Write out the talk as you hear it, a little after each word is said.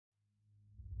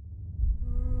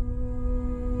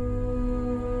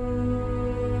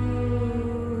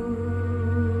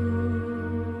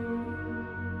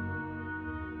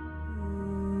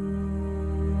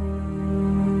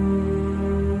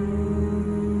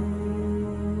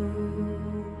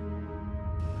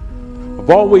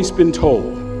always been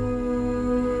told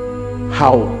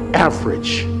how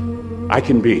average I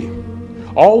can be.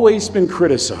 Always been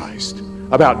criticized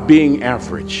about being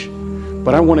average.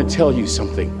 But I want to tell you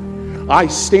something. I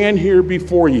stand here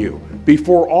before you,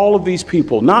 before all of these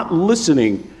people, not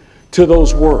listening to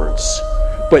those words,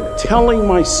 but telling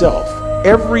myself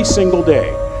every single day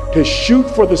to shoot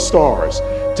for the stars,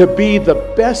 to be the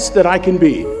best that I can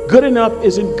be. Good enough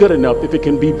isn't good enough if it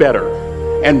can be better,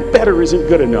 and better isn't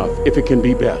good enough if it can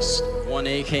be best. One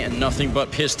AK and nothing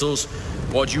but pistols.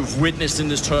 What you've witnessed in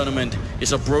this tournament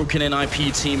is a broken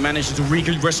NIP team managing to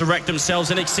resurrect themselves,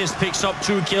 and Exist picks up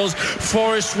 2 kills.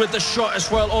 Forrest with the shot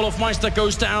as well. Meister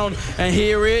goes down, and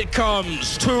here it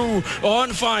comes. 2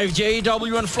 on 5.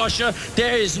 JW and Flusher.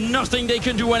 There is nothing they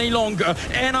can do any longer.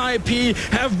 NIP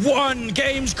have won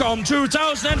Gamescom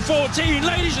 2014.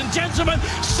 Ladies and gentlemen,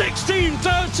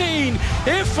 16-13.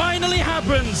 It finally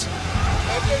happens.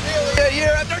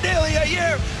 After nearly a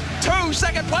year, 2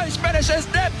 second-place finishes.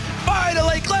 Nip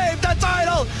finally claimed the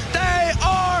title. They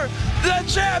are the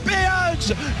champions!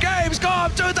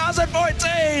 Gamescom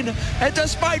 2014! And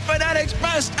despite Fnatic's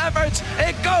best efforts,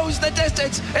 it goes the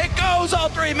distance, it goes all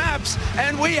 3 maps,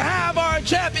 and we have our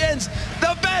champions,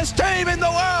 the best team in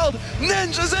the world,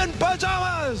 Ninjas in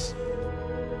Pajamas!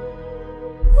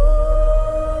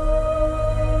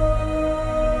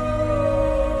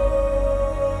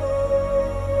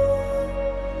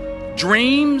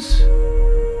 Dreams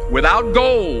without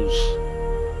goals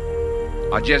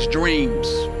are just dreams,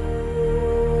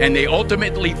 and they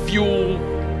ultimately fuel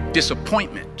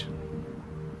disappointment.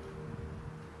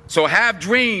 So have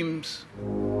dreams,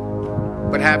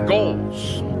 but have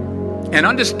goals, and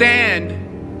understand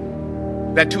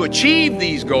that to achieve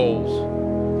these goals,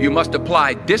 you must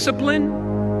apply discipline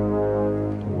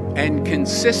and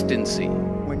consistency.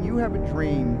 When you have a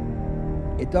dream,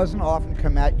 it doesn't often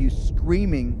come at you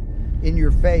screaming in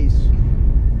your face.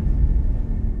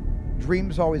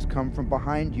 Dreams always come from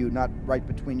behind you, not right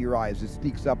between your eyes. It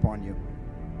sneaks up on you.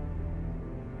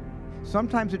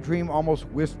 Sometimes a dream almost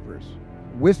whispers.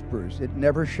 It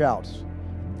never shouts.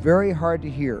 Very hard to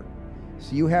hear.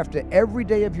 So you have to, every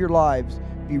day of your lives,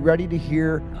 be ready to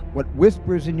hear what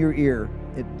whispers in your ear.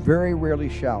 It very rarely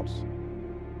shouts.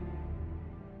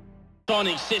 On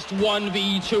Exist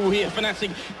 1v2 here.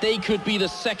 Fnatic, they could be the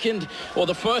second or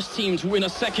the first team to win a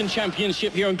second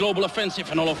championship here in Global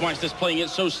Offensive, and Meister's playing it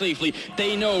so safely.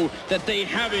 They know that they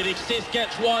have it. Exist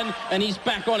gets one, and he's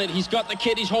back on it. He's got the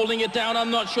kit, he's holding it down. I'm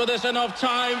not sure there's enough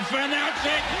time.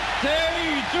 Fnatic,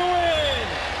 they do it!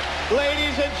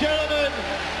 Ladies and gentlemen,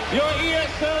 your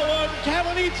ESL 1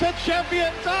 Kamenitsa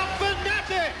champions are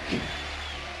Fnatic!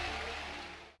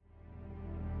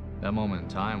 That moment in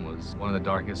time was one of the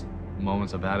darkest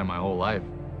moments I've had in my whole life.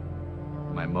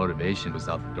 My motivation was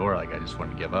out the door, like I just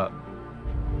wanted to give up.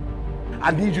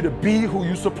 I need you to be who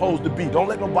you're supposed to be. Don't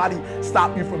let nobody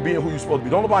stop you from being who you're supposed to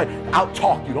be. Don't let nobody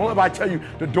out-talk you. Don't let nobody tell you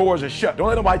the doors are shut. Don't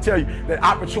let nobody tell you that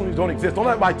opportunities don't exist. Don't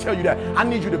let nobody tell you that. I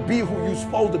need you to be who you're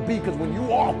supposed to be, because when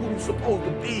you are who you're supposed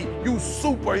to be, you're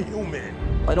superhuman.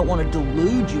 I don't want to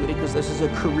delude you because this is a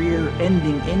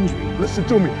career-ending injury. Listen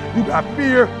to me. You got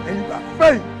fear and you got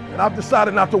faith. And I've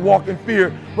decided not to walk in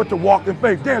fear, but to walk in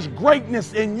faith. There's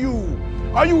greatness in you.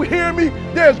 Are you hearing me?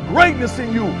 There's greatness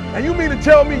in you. And you mean to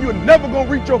tell me you're never going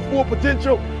to reach your full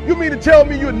potential? You mean to tell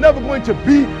me you're never going to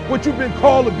be what you've been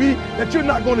called to be? That you're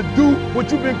not going to do what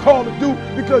you've been called to do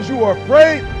because you are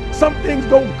afraid? Some things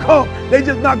don't come. They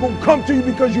just not going to come to you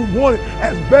because you want it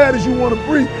as bad as you want to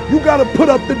breathe. You got to put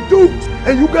up the dukes,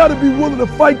 and you got to be willing to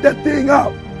fight that thing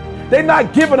out. They're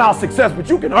not giving out success, but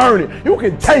you can earn it. You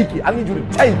can take it. I need you to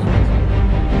take it.